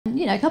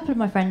You know, a couple of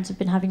my friends have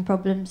been having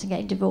problems and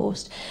getting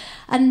divorced.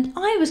 And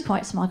I was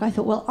quite smug. I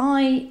thought, well,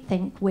 I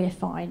think we're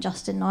fine,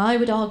 Justin and I. I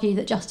would argue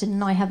that Justin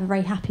and I have a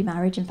very happy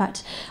marriage. In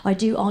fact, I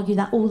do argue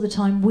that all the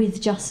time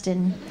with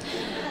Justin,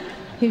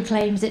 who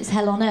claims it's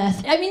hell on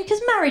earth. I mean,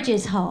 because marriage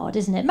is hard,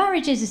 isn't it?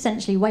 Marriage is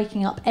essentially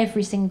waking up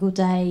every single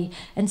day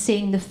and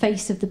seeing the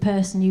face of the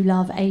person you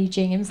love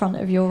ageing in front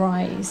of your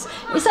eyes.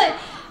 It's like,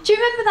 do you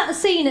remember that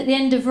scene at the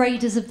end of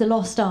Raiders of the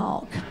Lost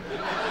Ark?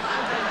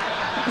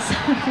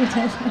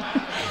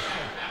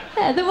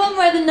 Yeah, the one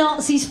where the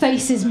Nazis'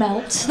 faces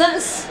melt.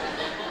 That's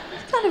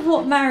kind of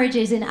what marriage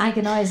is in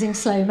agonising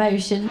slow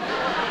motion.